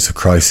qualities of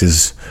Christ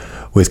is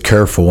with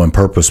careful and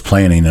purpose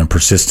planning and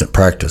persistent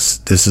practice.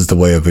 This is the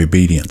way of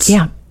obedience.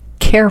 Yeah,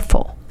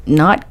 careful.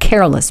 Not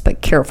careless,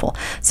 but careful.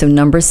 So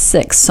number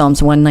 6,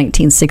 Psalms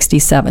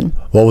 119:67.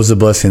 What was the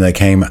blessing that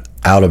came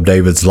out of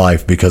David's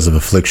life because of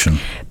affliction?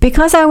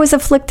 Because I was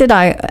afflicted,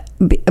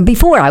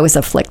 before I was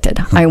afflicted,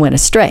 I went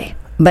astray.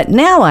 But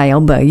now I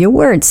obey your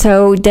word.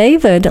 So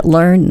David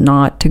learned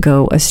not to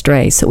go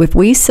astray. So if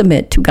we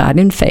submit to God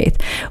in faith,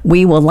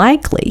 we will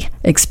likely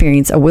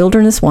experience a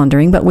wilderness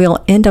wandering, but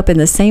we'll end up in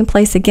the same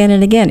place again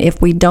and again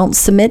if we don't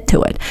submit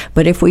to it.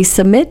 But if we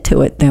submit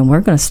to it, then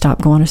we're going to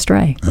stop going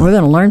astray. We're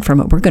going to learn from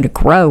it. We're going to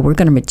grow. We're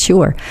going to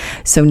mature.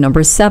 So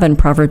number 7,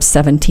 Proverbs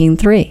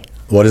 17:3.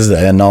 What is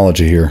the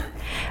analogy here?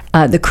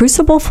 The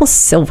crucible for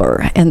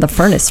silver and the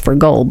furnace for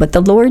gold, but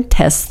the Lord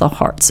tests the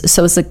hearts.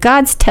 So as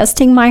God's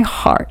testing my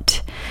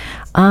heart,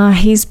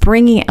 he's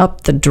bringing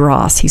up the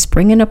dross. He's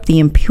bringing up the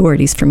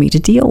impurities for me to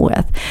deal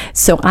with.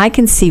 So I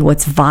can see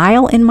what's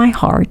vile in my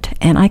heart,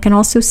 and I can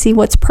also see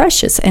what's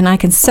precious, and I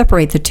can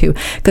separate the two.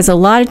 Because a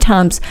lot of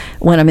times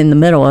when I'm in the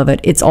middle of it,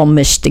 it's all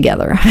meshed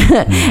together.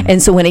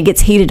 And so when it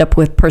gets heated up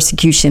with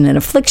persecution and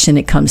affliction,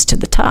 it comes to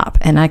the top,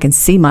 and I can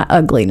see my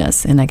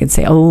ugliness, and I can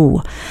say,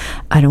 oh,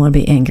 I don't want to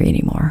be angry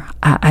anymore.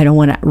 I don't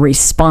want to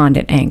respond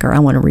in anger. I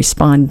want to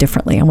respond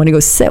differently. I want to go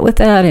sit with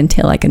that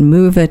until I can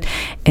move it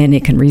and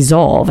it can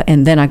resolve.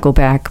 And then I go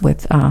back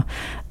with a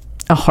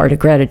heart of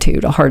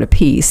gratitude, a heart of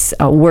peace,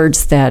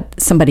 words that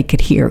somebody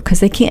could hear, because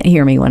they can't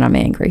hear me when I'm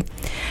angry.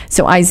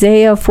 So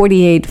Isaiah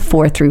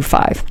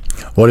 48:4-5.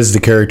 What is the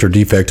character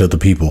defect of the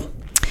people?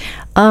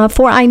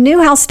 For I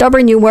knew how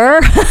stubborn you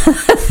were.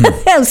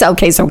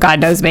 Okay, so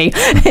God knows me.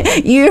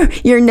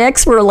 Your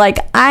necks were like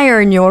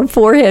iron. Your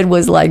forehead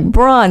was like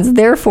bronze.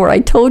 Therefore, I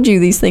told you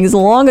these things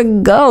long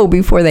ago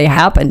before they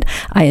happened.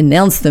 I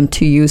announced them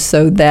to you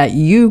so that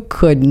you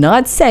could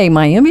not say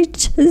my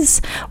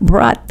images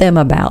brought them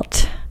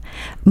about.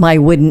 My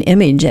wooden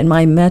image and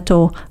my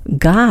metal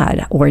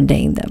God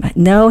ordained them.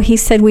 No, he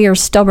said we are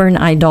stubborn,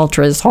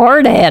 idolatrous,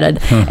 hard-headed.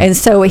 And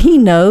so he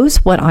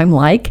knows what I'm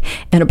like.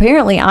 And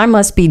apparently I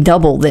must be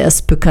double this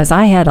because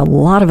I had a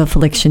lot of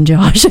affliction,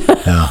 Josh.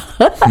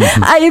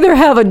 I either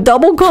have a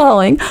double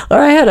calling or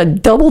I had a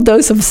double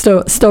dose of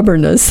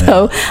stubbornness.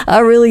 So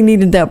I really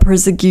needed that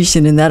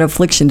persecution and that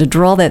affliction to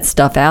draw that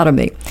stuff out of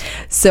me.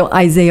 So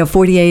Isaiah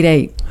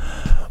 48:8.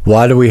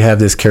 Why do we have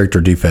this character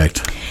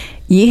defect?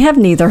 Ye have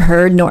neither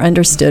heard nor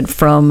understood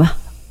from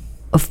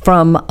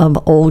of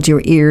old,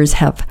 your ears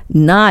have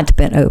not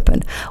been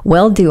opened.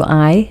 Well do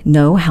I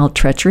know how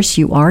treacherous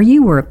you are.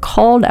 You were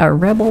called a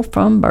rebel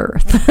from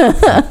birth.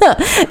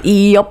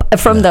 Yep,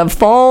 from the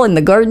fall in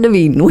the Garden of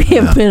Eden, we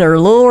have been our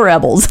little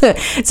rebels.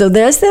 So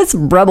there's this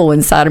rebel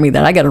inside of me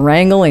that I got to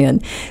wrangle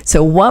in.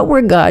 So what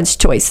were God's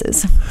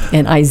choices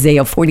in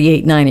Isaiah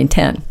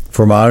 48:9-10?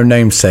 For my own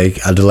name's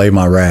sake, I delay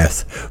my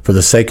wrath. For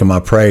the sake of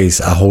my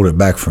praise, I hold it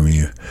back from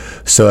you,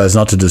 so as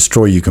not to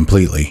destroy you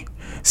completely.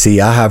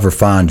 See, I have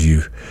refined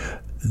you,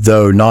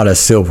 though not as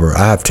silver.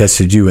 I have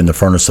tested you in the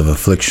furnace of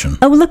affliction.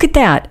 Oh, look at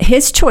that.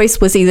 His choice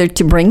was either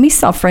to bring me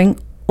suffering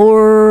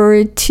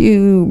or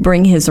to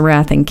bring his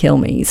wrath and kill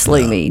me,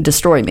 slay me,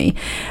 destroy me.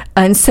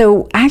 And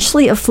so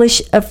actually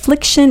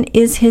affliction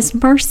is his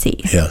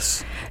mercy.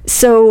 Yes.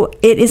 So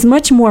it is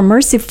much more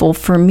merciful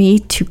for me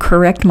to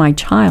correct my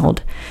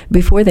child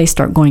before they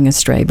start going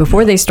astray,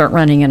 before they start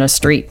running in a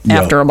street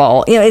after a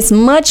ball. It's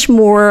much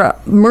more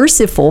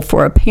merciful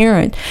for a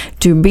parent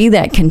to be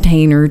that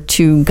container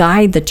to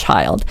guide the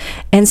child.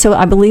 And so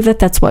I believe that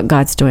that's what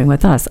God's doing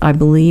with us. I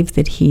believe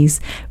that he's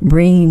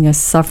bringing us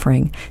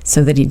suffering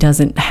so that he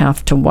doesn't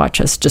have to watch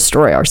us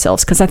destroy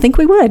ourselves, because I think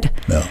we would.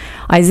 No.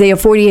 Isaiah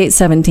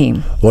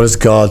 48:17. What is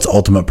God's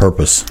ultimate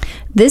purpose?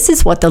 This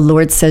is what the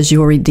Lord says,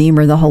 your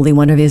Redeemer, the Holy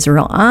One of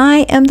Israel.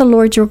 I am the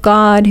Lord your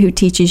God, who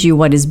teaches you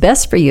what is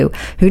best for you,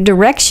 who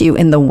directs you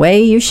in the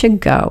way you should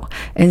go.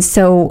 And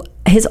so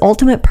his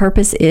ultimate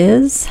purpose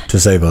is to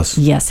save us.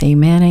 Yes,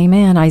 amen,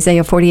 amen.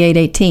 Isaiah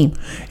 48:18.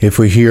 If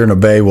we hear and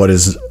obey, what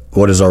is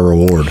our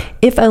reward?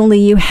 If only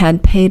you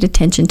had paid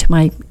attention to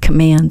my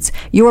commands,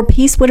 your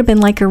peace would have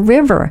been like a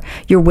river.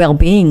 Your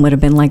well-being would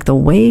have been like the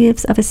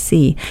waves of a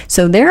sea.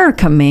 So there are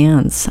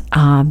commands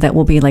that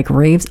will be like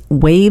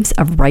waves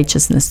of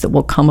righteousness that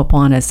will come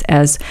upon us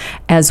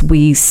as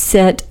we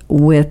sit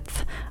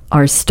with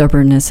our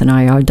stubbornness and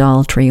our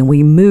idolatry, and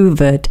we move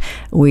it,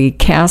 we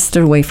cast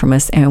it away from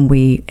us, and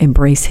we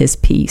embrace his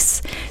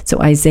peace. So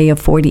Isaiah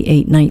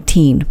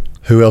 48:19.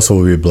 Who else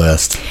will be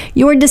blessed?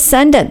 Your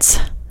descendants,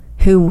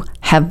 who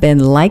have been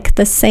like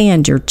the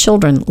sand, your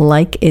children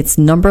like its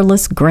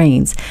numberless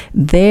grains.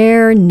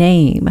 Their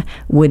name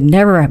would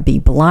never be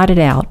blotted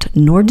out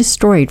nor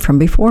destroyed from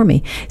before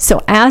me.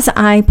 So as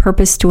I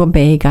purpose to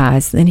obey,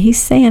 guys, then he's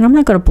saying, I'm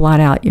not going to blot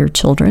out your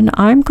children.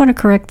 I'm going to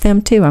correct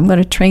them too. I'm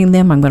going to train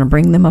them. I'm going to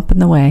bring them up in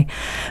the way.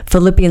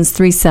 Philippians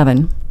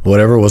 3:7.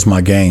 Whatever was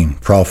my gain,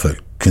 profit,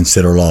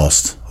 consider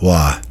lost.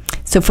 Why?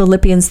 So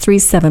Philippians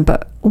 3:7,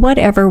 but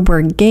whatever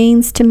were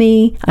gains to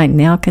me, I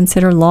now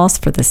consider loss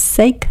for the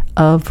sake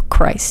of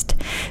Christ.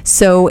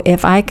 So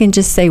if I can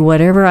just say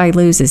whatever I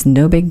lose is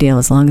no big deal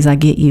as long as I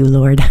get you,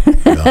 Lord.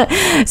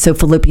 Yeah. So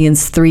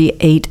Philippians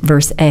 3:8,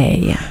 verse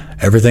A.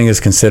 Everything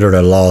is considered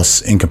a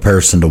loss in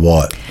comparison to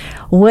what?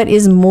 What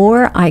is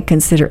more, I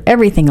consider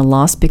everything a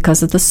loss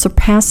because of the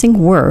surpassing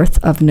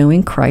worth of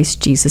knowing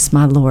Christ Jesus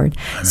my Lord.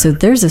 Amen. So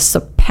there's a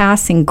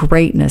surpassing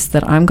greatness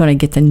that I'm going to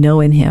get to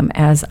know in him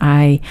as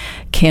I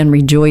can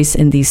rejoice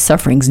in these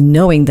sufferings,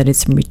 knowing that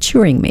it's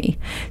maturing me.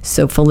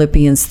 So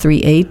Philippians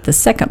 3:8, the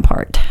second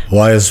part.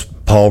 Why is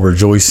Paul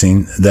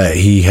rejoicing that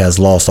he has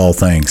lost all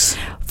things?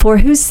 For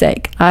whose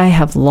sake I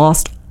have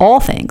lost all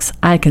things,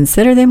 I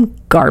consider them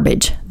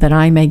garbage, that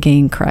I may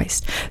gain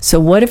Christ. So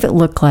what if it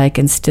looked like,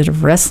 instead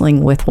of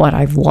wrestling with what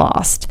I've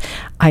lost,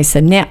 I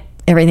said, nah,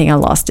 everything I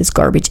lost is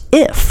garbage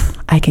if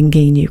I can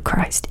gain you,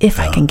 Christ, if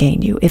I can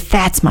gain you, if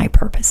that's my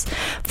purpose.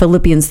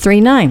 Philippians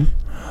 3:9.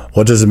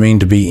 What does it mean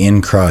to be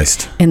in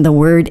Christ? And the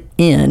word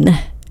in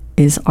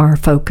is our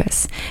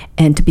focus,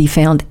 and to be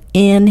found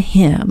in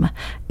him,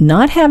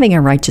 not having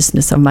a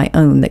righteousness of my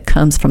own that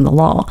comes from the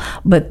law,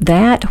 but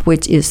that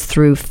which is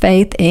through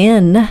faith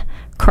in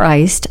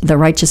Christ, the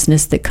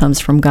righteousness that comes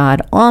from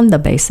God on the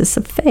basis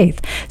of faith.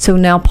 So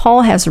now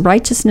Paul has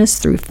righteousness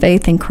through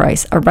faith in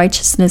Christ, a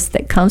righteousness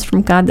that comes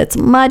from God that's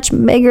much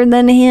bigger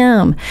than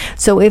him.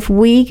 So if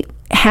we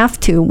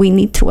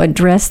need to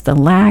address the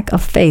lack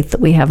of faith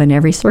that we have in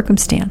every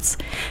circumstance.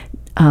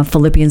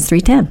 Philippians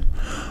 3:10.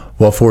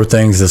 What four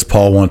things does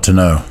Paul want to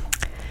know?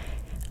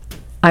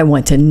 I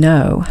want to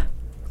know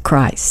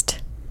Christ.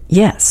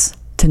 Yes,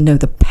 to know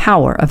the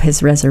power of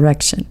his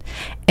resurrection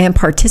and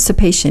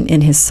participation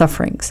in his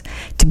sufferings,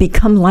 to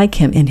become like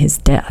him in his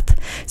death.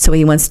 So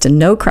he wants to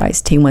know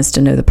Christ. He wants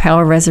to know the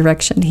power of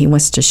resurrection. He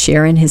wants to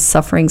share in his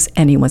sufferings,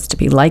 and he wants to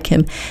be like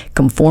him,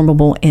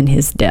 conformable in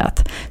his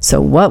death.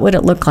 So what would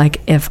it look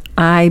like if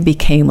I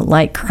became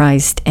like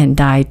Christ and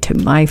died to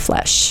my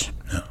flesh?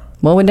 Yeah.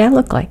 What would that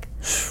look like?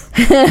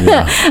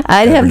 Yeah,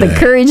 I'd have the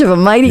courage of a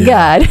mighty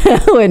God,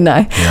 wouldn't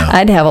I? Yeah.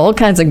 I'd have all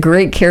kinds of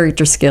great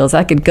character skills.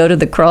 I could go to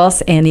the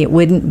cross, and it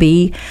wouldn't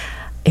be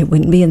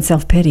in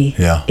self-pity.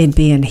 Yeah. It'd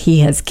be in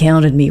he has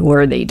counted me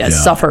worthy to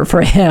suffer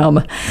for him.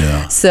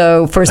 Yeah.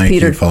 So Thank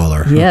you,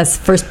 Father. Yes,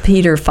 1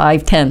 Peter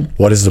 5:10.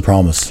 What is the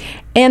promise?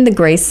 And the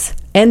grace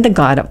and the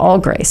God of all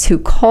grace, who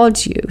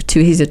called you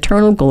to his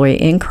eternal glory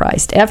in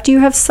Christ, after you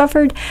have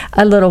suffered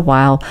a little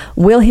while,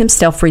 will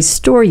himself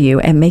restore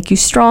you and make you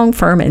strong,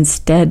 firm, and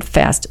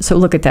steadfast. So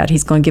look at that.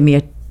 He's going to give me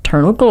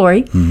eternal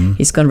glory. Mm-hmm.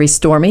 He's going to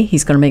restore me.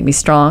 He's going to make me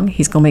strong.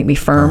 He's going to make me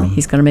firm.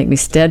 He's going to make me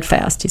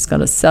steadfast. He's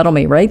going to settle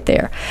me right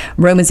there.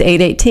 Romans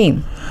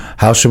 8:18.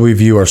 How should we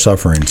view our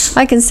sufferings?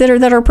 I consider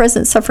that our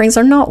present sufferings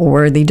are not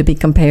worthy to be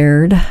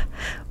compared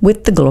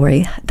with the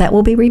glory that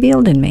will be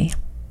revealed in me.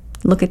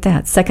 Look at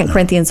that. 2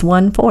 Corinthians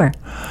 1:4.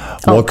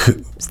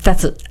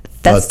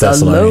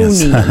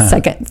 Thessalonians.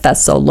 2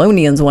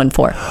 Thessalonians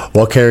 1:4.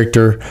 What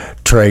character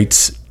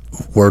traits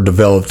were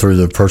developed through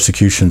the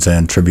persecutions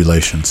and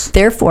tribulations?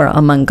 Therefore,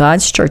 among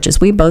God's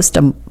churches, we boast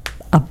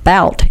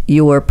about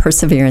your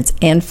perseverance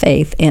and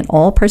faith in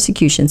all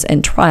persecutions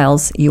and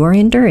trials you are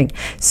enduring.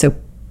 So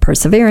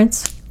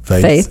perseverance.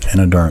 faith,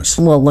 and endurance.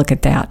 Well, look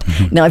at that.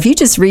 Now, if you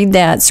just read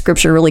that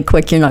scripture really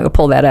quick, you're not going to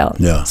pull that out.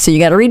 Yeah. So you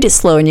got to read it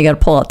slow, and you got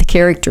to pull out the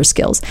character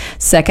skills.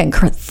 2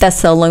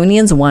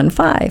 Thessalonians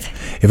 1:5.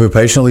 If we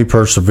patiently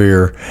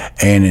persevere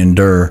and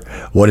endure,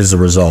 what is the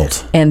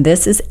result? And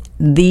this is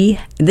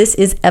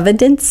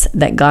evidence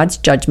that God's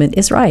judgment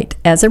is right.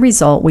 As a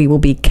result, we will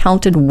be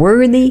counted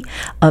worthy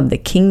of the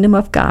kingdom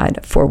of God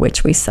for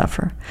which we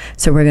suffer.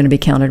 So we're going to be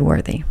counted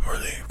worthy.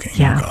 Worthy of the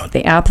kingdom of God.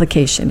 The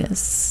application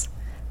is,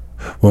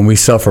 when we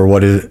suffer,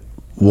 what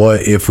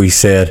if we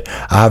said,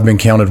 I have been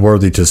counted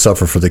worthy to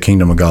suffer for the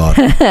kingdom of God?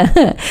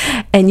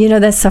 and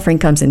that suffering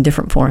comes in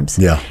different forms.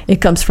 Yeah. It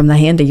comes from the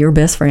hand of your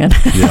best friend.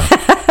 Yeah.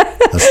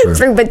 That's true.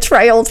 Through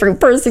betrayal, through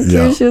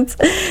persecutions.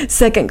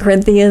 2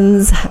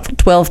 Corinthians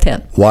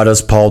 12:10. Why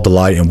does Paul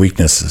delight in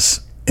weaknesses,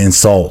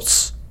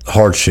 insults,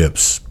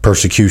 hardships,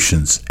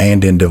 persecutions,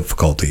 and in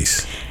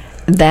difficulties?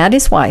 That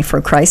is why, for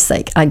Christ's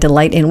sake, I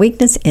delight in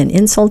weakness, in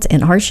insults,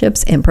 in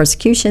hardships, in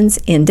persecutions,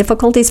 in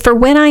difficulties. For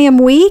when I am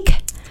weak,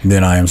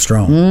 then I am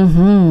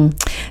strong.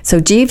 So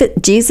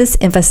Jesus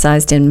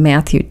emphasized in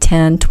Matthew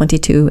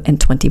 10:22 and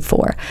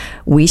 24,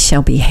 we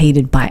shall be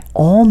hated by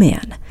all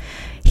men.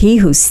 He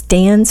who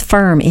stands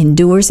firm,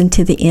 endures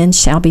unto the end,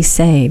 shall be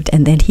saved.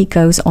 And then he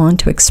goes on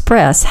to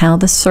express how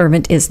the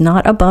servant is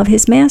not above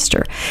his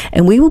master.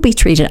 And we will be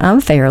treated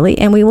unfairly,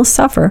 and we will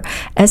suffer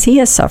as he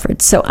has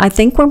suffered. So I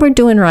think when we're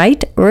doing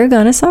right, we're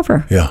going to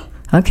suffer. Yeah.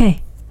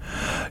 Okay.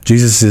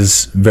 Jesus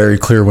is very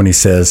clear when he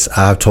says,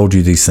 I have told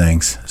you these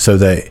things, so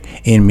that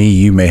in me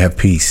you may have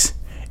peace.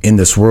 In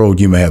this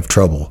world you may have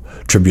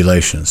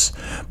tribulations,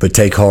 but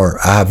take heart,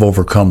 I have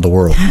overcome the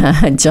world.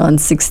 John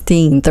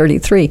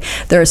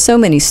 16:33. There are so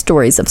many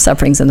stories of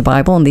sufferings in the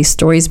Bible, and these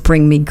stories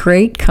bring me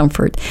great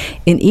comfort.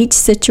 In each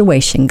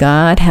situation,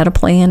 God had a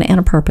plan and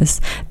a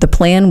purpose. The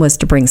plan was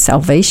to bring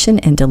salvation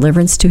and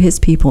deliverance to his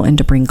people and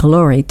to bring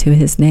glory to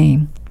his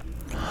name.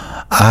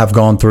 I have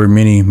gone through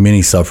many,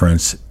 many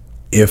sufferings.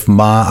 If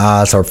my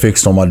eyes are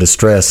fixed on my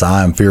distress,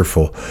 I am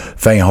fearful,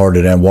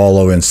 faint-hearted, and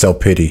wallow in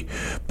self-pity.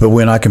 But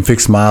when I can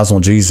fix my eyes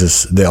on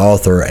Jesus, the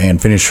author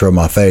and finisher of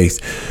my faith,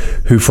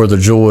 who for the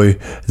joy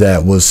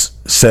that was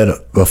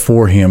set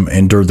before him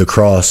endured the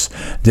cross,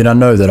 then I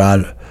know that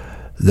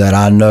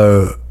I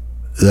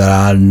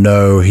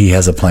know he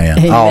has a plan.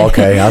 Amen. Oh,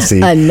 okay, I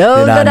see. I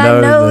know that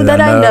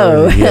I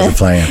know he has a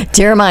plan.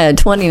 Jeremiah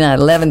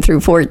 29:11 through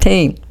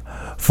 14.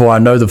 For I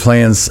know the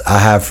plans I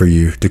have for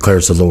you,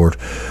 declares the Lord,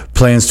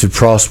 plans to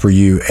prosper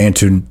you and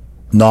to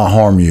not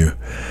harm you,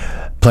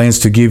 plans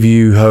to give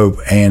you hope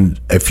and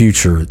a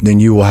future. Then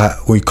you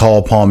will call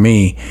upon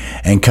me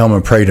and come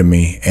and pray to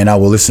me, and I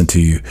will listen to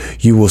you.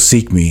 You will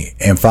seek me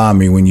and find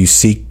me when you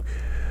seek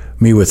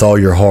me with all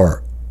your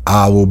heart.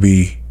 I will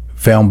be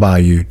found by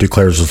you,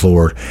 declares the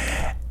Lord,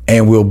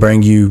 and will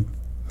bring you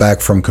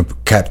back from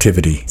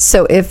captivity.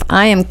 So if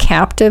I am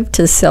captive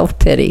to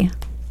self-pity,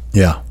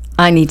 yeah,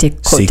 I need to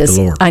quote Seek this.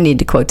 the Lord. I need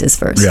to quote this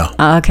verse.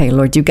 Yeah. Okay,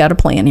 Lord, you've got a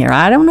plan here.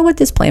 I don't know what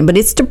this plan, but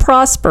it's to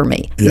prosper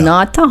me,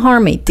 not to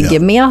harm me, to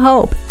give me a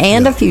hope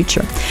and a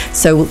future.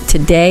 So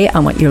today, I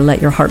want you to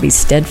let your heart be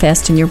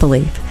steadfast in your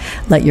belief.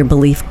 Let your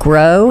belief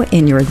grow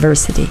in your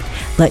adversity.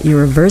 Let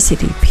your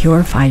adversity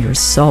purify your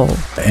soul.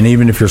 And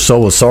even if your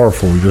soul is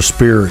sorrowful, your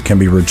spirit can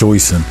be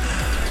rejoicing.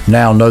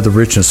 Now know the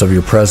richness of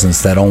your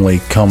presence that only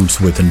comes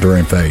with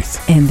enduring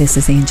faith. And this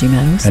is Angie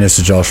Meadows. And this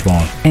is Josh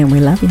Bond. And we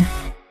love you.